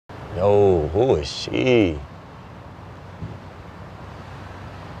Yo, who is she?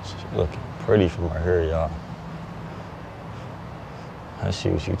 She looking pretty from right here, y'all. Let's see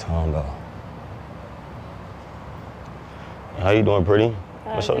what you talking about. How you doing, pretty?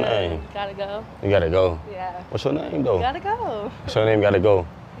 What's your name? Gotta go. You gotta go? Yeah. What's your name, though? Gotta go. What's your name, gotta go?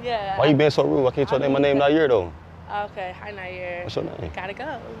 Yeah. Why you being so rude? Why can't you name my name Nair, though? Okay, hi Nair. What's your name? Gotta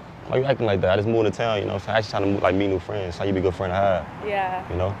go. Why you acting like that? I just moved to town, you know, so I actually trying to like meet new friends. How you be a good friend to have? Yeah.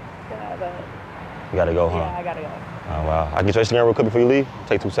 You know? Yeah, but... You gotta go, huh? Yeah, I gotta go. Oh, wow. I can get your Instagram real quick before you leave?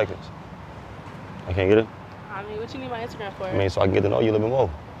 Take 2 seconds. I can't get it? I mean, what you need my Instagram for? I mean, so I can get to know you a little bit more,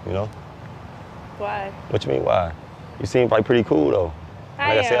 you know? Why? What you mean, why? You seem like pretty cool, though.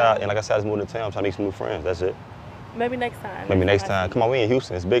 I like I said, I just moved to town. I'm trying to make some new friends. That's it. Maybe next time. Maybe next time. Come on, we in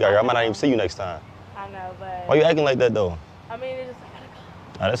Houston. It's big out here. I might not even see you next time. I know, but... Why you acting like that, though? I mean, it's just, I gotta go.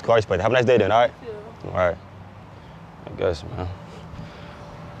 All right, that's cool. I respect it. Have a nice day then, all right? You too. All right. I guess, man.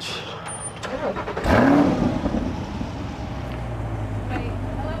 Wait,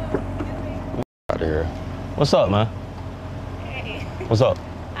 hello? Excuse me? Out of here. What's up, man? Hey. What's up?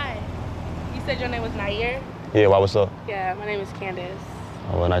 Hi. You said your name was Nair? Yeah, why, what's up? Yeah, my name is Candace.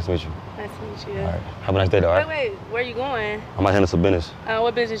 Oh, well, nice to meet you. Nice to meet you. All right. Have a nice day, though, all right? Wait, where you going? I might handle some business.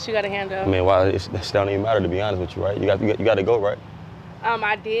 What business you gotta handle? I mean, why? It don't even matter, to be honest with you, right? You got to go, right?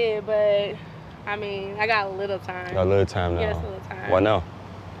 I did, but I mean, I got a little time. You got a little time now. Yes, a little time. Why now?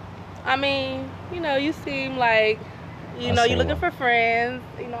 I mean, you know, you seem like, you're looking for friends.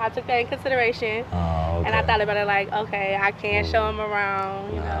 You know, I took that in consideration. Oh, okay. And I thought about it like, okay, I can show them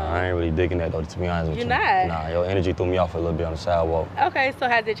around, you know. I ain't really digging that, though, to be honest with you. You're not? Nah, your energy threw me off a little bit on the sidewalk. Okay, so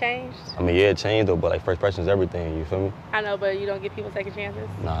has it changed? I mean, yeah, it changed, though, but like first impression is everything, you feel me? I know, but you don't give people second chances.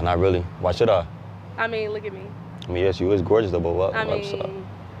 Nah, not really. Why should I? I mean, look at me. I mean, yes, you is gorgeous, though, but what's up? Look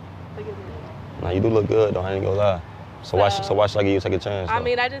at me. Nah, you do look good, though, I ain't gonna lie. So why should I give you a second chance, though? I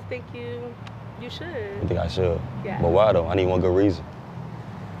mean, I just think you should. You think I should? Yeah. But why, though? I need one good reason.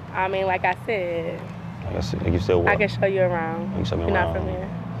 I mean, like I said. Like you said what? I can show you around. You can show me You're around. not from here.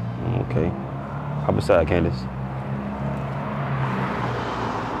 Okay. Hop beside Candace.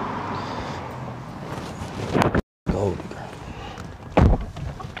 Go.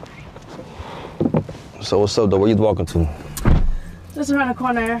 So what's up, though? Where you walking to? Just around the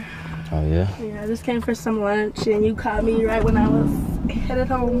corner. Oh, yeah? Yeah, I just came for some lunch, and you caught me right when I was headed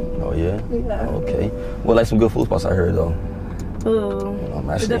home. Oh, yeah? Yeah. Okay. Well, like some good food spots I heard, though. Ooh. I'm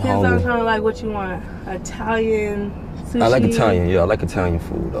It actually depends hungry. on kind of like what you want. Italian, sushi. I like Italian, yeah. I like Italian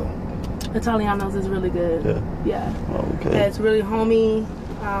food, though. Italiano's is really good. Yeah? Yeah. Oh, okay. Yeah, it's really homey,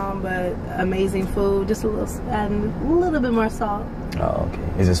 but amazing food. Just adding a little bit more salt. Oh,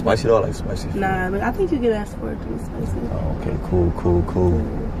 okay. Is it spicy, though? I like spicy food. Nah, but I think you can ask for it to be spicy. Oh, okay. Cool.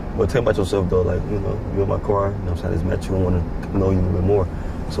 Well, tell me about yourself, though. Like, you know, you're in my car. You know what I'm saying? I just met you and want to know you a little bit more.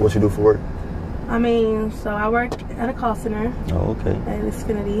 So what you do for work? I mean, so I work at a call center. Oh, okay. At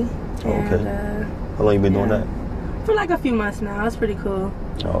Xfinity. Oh, okay. And, how long you been doing that? For like a few months now. It's pretty cool.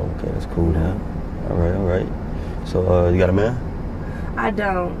 Oh, okay. That's cool, man. All right. So, you got a man? I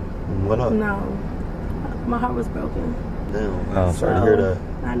don't. Why not? No. My heart was broken. Damn. I'm sorry to hear that.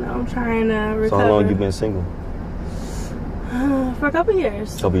 I know. I'm trying to recover. So how long you been single? For a couple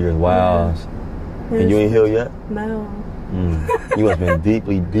years. Couple years. Wow. Yeah. And you ain't healed yet? No. You must have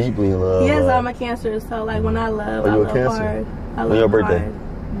been deeply in love. Yes, I'm a Cancer, so like when I love, I you a love Cancer? hard. I When love your birthday?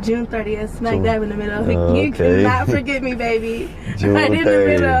 hard. June 30th, smack dab in the middle. Okay. You cannot forget me, baby. June right in the 30th.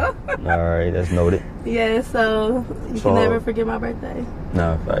 middle. All right, that's noted. Yeah, so you can never forget my birthday.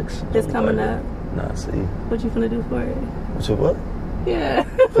 Nah, facts. It's coming up. Nah, see. What you finna do for it? What? Yeah.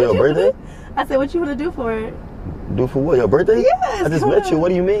 For your birthday? I said, what you finna do for it? Do for what? Your birthday? Yes. I just met you. What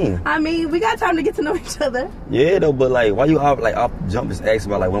do you mean? I mean, we got time to get to know each other. Yeah, though, but like, why you off jump just ask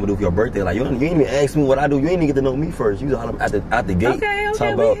about like what I'm gonna do for your birthday? Like, you ain't even ask me what I do. You ain't even get to know me first. You just out the gate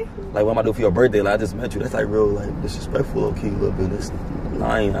talking about like what I'm gonna do for your birthday. Like, I just met you. That's like real like disrespectful, low key, a little bit.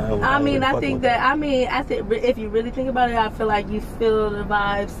 I think if you really think about it, I feel like you feel the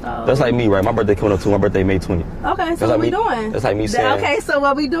vibe. So that's like me, right? My birthday coming up too. My birthday May 20th. Okay, so what we doing? That's like me saying. Okay, so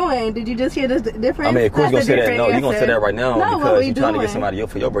what we doing? Did you just hear the difference? I mean, of course you're gonna say that. No, you're gonna say that right now because you're trying to get somebody up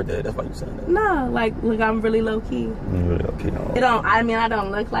for your birthday. That's why you saying that. No, like, look, I'm really low key. Really low key. No. I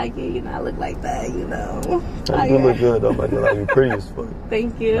don't look like it. You know, I look like that. You know. You look good though. Like, you pretty as fuck.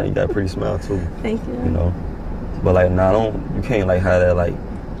 Thank you. Like, you got a pretty smile too. Thank you. You know, but like, you can't like have that like.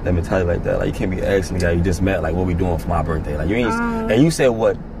 Let me tell you like that. Like, you can't be asking the guy you just met, like, what we doing for my birthday. Like, you ain't, and you said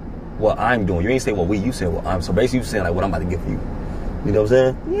what I'm doing. You ain't say you said what I'm. So basically, you saying like what I'm about to get for you. You know what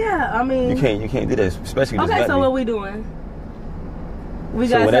I'm saying? Yeah, I mean. You can't do that, especially. Okay, so what we doing? We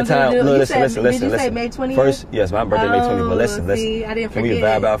got when that time, to do. listen. Did you say May 20th? First, yes, my birthday May 20th. But listen, see, I didn't can we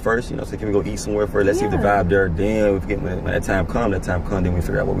forget. vibe out first? You know, so can we go eat somewhere first? Let's see if the vibe there. Then when that time come, then we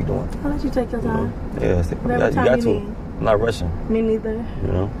figure out what we doing. I'll let you take your time. Yeah, you got to. I'm not rushing. Me neither.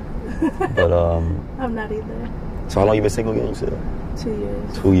 You know, but I'm not either. So how long you been single again? You said 2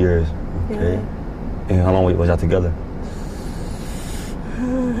 years. 2 years. Okay. Yeah. And how long was y'all together?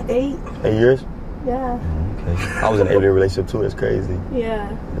 8. 8 years. Yeah. Okay. I was in an 8-year relationship too. It's crazy. Yeah.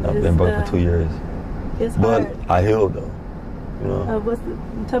 And I've been broke for 2 years. It's but hard. I healed though. You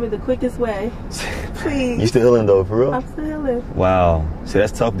know. Tell me the quickest way, please. You still healing though, for real? I'm still healing. Wow. See,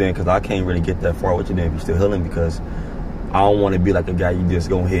 that's tough then, because I can't really get that far with you then if you're still healing, because I don't want to be like a guy you just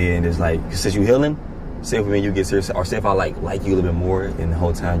go ahead and just like, since you healing, say if when you get serious, or say if I like you a little bit more, and the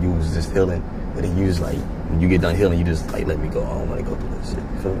whole time you was just healing, and then you just like, when you get done healing, you just like let me go. I don't want to go through that shit.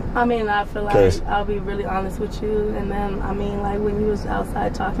 You feel me? I mean, I feel like I'll be really honest with you, and then I mean, like when you was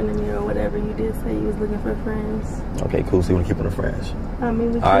outside talking to me or whatever, you did say you was looking for friends. Okay, cool. So you want to keep on the friends? I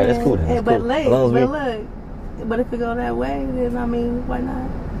mean, we can. All right, that's cool then. That's but cool. look, but if we go that way, then I mean, why not?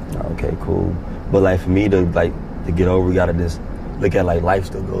 Okay, cool. But like for me to get over, we gotta just look at like life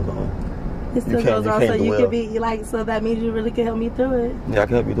still goes on. It still goes on, so you could be like, so that means you really can help me through it. Yeah, I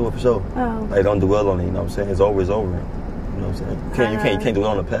can help you through it for sure. Oh. Like don't dwell on it, you know what I'm saying? It's over, it's over. You know what I'm saying? You can't dwell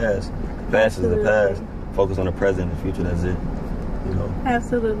on the past. The past is the past. Focus on the present and the future, that's it. You know?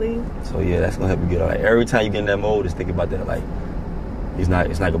 Absolutely. So yeah, that's gonna help you get out. Like every time you get in that mode, just think about that. Like it's not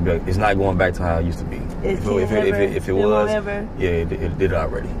going back to how it used to be. If it was, yeah, it did it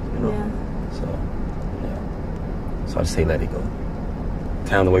already. You know? Yeah. So I just say let it go.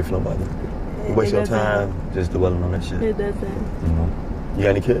 Time to wait for nobody. You waste your time just dwelling on that shit. It doesn't. You know? You got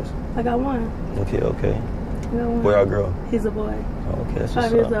any kids? I got one. Okay. I got one. Boy or girl? He's a boy. Oh, okay, that's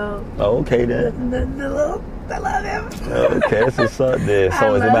 5 years old. Oh, okay then. I love him. Okay, that's what's up then.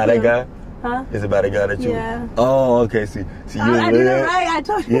 So is it about that guy? Huh? Is it about a guy that you? Yeah. Oh, okay. See, you. I did it right. I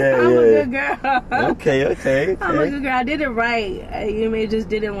told you. Yeah, I'm a good girl. Okay. I'm a good girl. I did it right. It just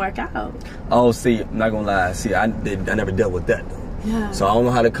didn't work out. Oh, see, I'm not gonna lie. See, I never dealt with that though. Yeah. So I don't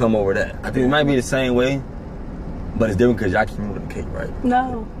know how to come over that. I think it might be the same way, but it's different because y'all keep moving the cake, right?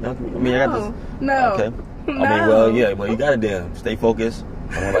 No. I mean, I got this. No. Okay. No. I mean, well, yeah, but you got it then. Stay focused.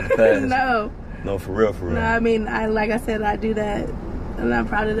 I don't like the past. No. No, for real. No, I mean, like I said, I do that, and I'm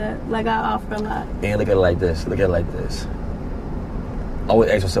proud of that. Like, I offer a lot. And look at it like this.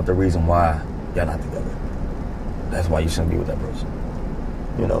 Always ask yourself the reason why y'all not together. That's why you shouldn't be with that person.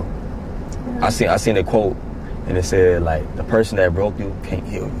 You know? Yeah. I seen a quote, and it said, like, the person that broke you can't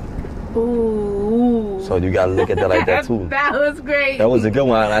heal you. Ooh. So you gotta look at that like that too. That was great. That was a good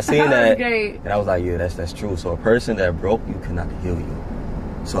one. I seen that. That was great. And I was like, yeah, that's true. So a person that broke you cannot heal you.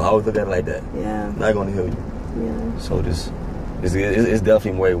 So I always look at it like that. Yeah. Not gonna heal you. Yeah. So it's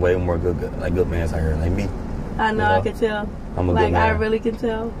definitely way more good mans out here like me. I know, I can tell. I'm a good man. I really can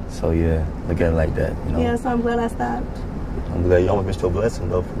tell. So yeah, look at it like that. You know? Yeah, so I'm glad I stopped. I'm glad you almost missed your blessing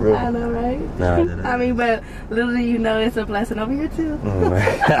though, for real. I know, right? Nah, I mean, but little do you know, it's a blessing over here too.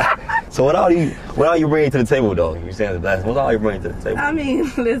 So what all you bring to the table though? You saying it's a blessing? What all you bring to the table? I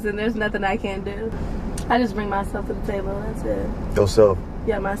mean, listen, there's nothing I can't do. I just bring myself to the table. That's it. Yourself.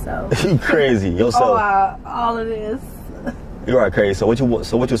 Yeah, myself. You crazy. Yourself. All of this. You are crazy. So what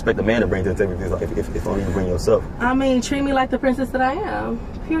you expect a man to bring to the table if only you bring yourself? I mean, treat me like the princess that I am.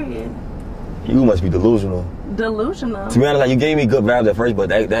 Period. You must be delusional. Delusional. To be honest, like you gave me good vibes at first, but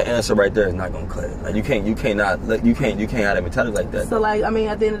that answer right there is not gonna cut it. Like you can't have that mentality like that. So like, I mean,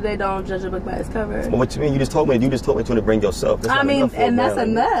 at the end of the day, don't judge a book by its cover. But what you mean? You just told me to bring yourself. That's enough. That's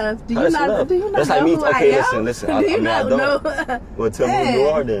enough. Do you not that's know like me. who Okay, I am? listen. Do you I don't. Well, tell me who you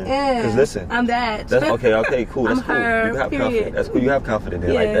are then. Because listen, I'm that. That's okay, cool. That's I'm cool. her, You have period. confidence. That's cool. You have confidence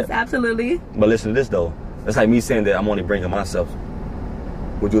in like that. Yes, absolutely. But listen to this though. That's like me saying that I'm only bringing myself.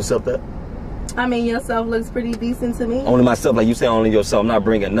 Would you accept that? I mean, yourself looks pretty decent to me. Only myself, like you say, only yourself. I'm not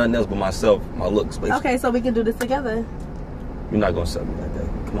bringing nothing else but myself, my looks, basically. Okay, so we can do this together. You're not gonna accept me like that.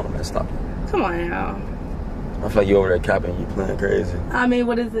 Come on, man, stop it. Come on now. I feel like you over there capping, you playing crazy. I mean,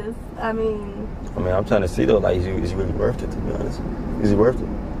 what is this? I mean, I'm trying to see though, like, is you really worth it? To be honest, is it worth it?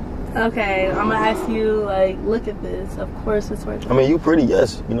 Okay, I'm gonna ask you, like, look at this. Of course, it's worth it. I mean, you pretty,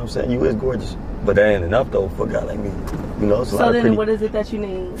 yes. You know what I'm saying? You is gorgeous, but that ain't enough though for a guy like me. You know, so then, what is it that you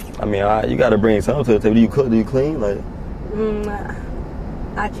need? I mean, you got to bring something to the table. Do you cook? Do you clean? Like,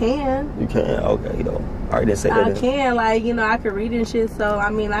 I can. You can? Okay, you know. All right, then say that. I can, like, you know, I can read and shit. So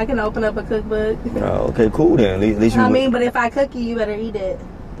I mean, I can open up a cookbook. Oh, okay, cool then. At least you. I mean, but if I cook it, you better eat it.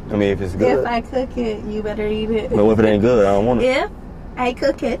 I mean, if it's good. If I cook it, you better eat it. But if it ain't good, I don't want it. If I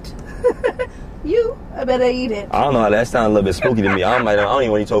cook it, I better eat it. I don't know. That sounds a little bit spooky to me. I don't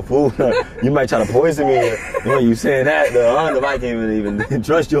even want to eat your food. You might try to poison me when you saying that. Though. I don't know if I can even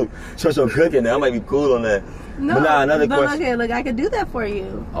trust your cooking. I might be cool on that. No, but nah, another question. Okay, look, I could do that for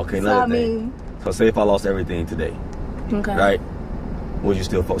you. Okay, another thing. So say if I lost everything today, okay, right? Would you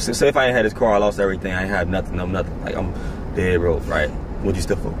still focus? Say if I ain't had this car, I lost everything. I ain't had nothing. I'm nothing. Like I'm dead broke, right? Would you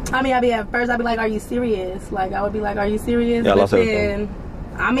still focus? I mean, at first I'd be like, "Are you serious?" Like I would be like, "Are you serious?" Yeah, I lost everything.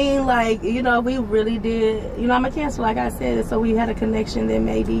 I mean, like, you know, we really did, you know, I'm a Cancer, like I said, so we had a connection then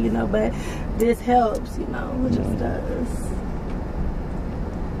maybe, you know, but this helps, you know, it just does.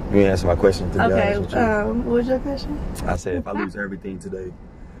 You didn't answer my question. Okay, what was your question? I said, if I lose everything today,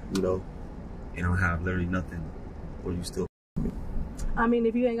 you know, and I don't have literally nothing, will you still? I mean,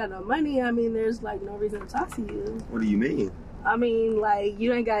 if you ain't got no money, I mean, there's, like, no reason to talk to you. What do you mean? I mean, like,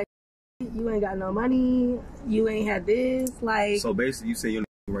 you ain't got no money, you ain't had this, like. So basically, you say you're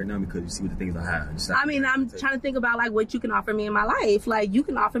right now because you see what the things I have. I mean, I'm trying to think about like what you can offer me in my life. Like you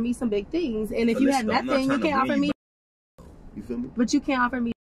can offer me some big things, and if you had nothing, you can't offer me. You feel me? But you can't offer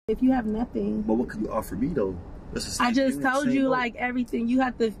me if you have nothing. But what can you offer me though? I just told you like everything. You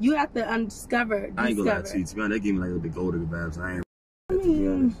have to undiscover. I ain't gonna lie to you. To be honest, they gave me like a big gold digger vibes. I ain't. To be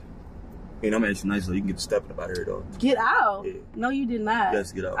honest. And I'm actually nice, so you can get the stepping about here though. Get out? Yeah. No, you did not.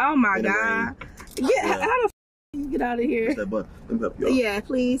 Yes, get out. Oh my god. Yeah. How the you get out of here? That button. Let me help you out. Yeah,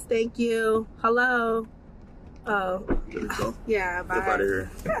 please. Thank you. Hello. Oh. Let's go. Yeah, bye. Get out of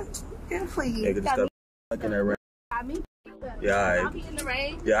here. Yeah, please. Hey, get the stuff back in that rain. Got me. Yeah, all right. I'll be in the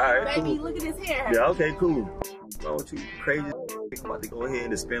rain. Yeah, all right. Baby, cool. look at his hair. Yeah, okay, cool. Don't you crazy? I'm about to go ahead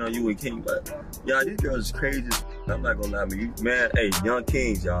and spin on you and King, but y'all, these girls is crazy. I'm not gonna lie to you, man. Hey, young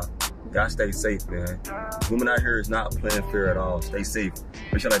kings, y'all. Gotta stay safe, man. Women out here is not playing fair at all. Stay safe.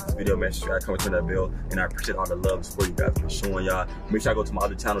 Make sure you like this video, man. Subscribe, comment, turn that bell. And I appreciate all the love and support you guys been showing y'all. Make sure I go to my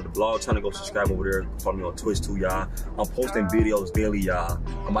other channel, the vlog channel. Go subscribe over there. Follow me on Twitch too, y'all. I'm posting videos daily, y'all.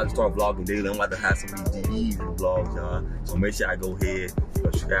 I'm about to start vlogging daily. I'm about to have some of these GEs and vlogs, y'all. So make sure I go ahead,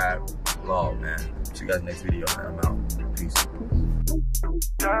 subscribe, vlog, man. See you guys next video, man. I'm out. Peace.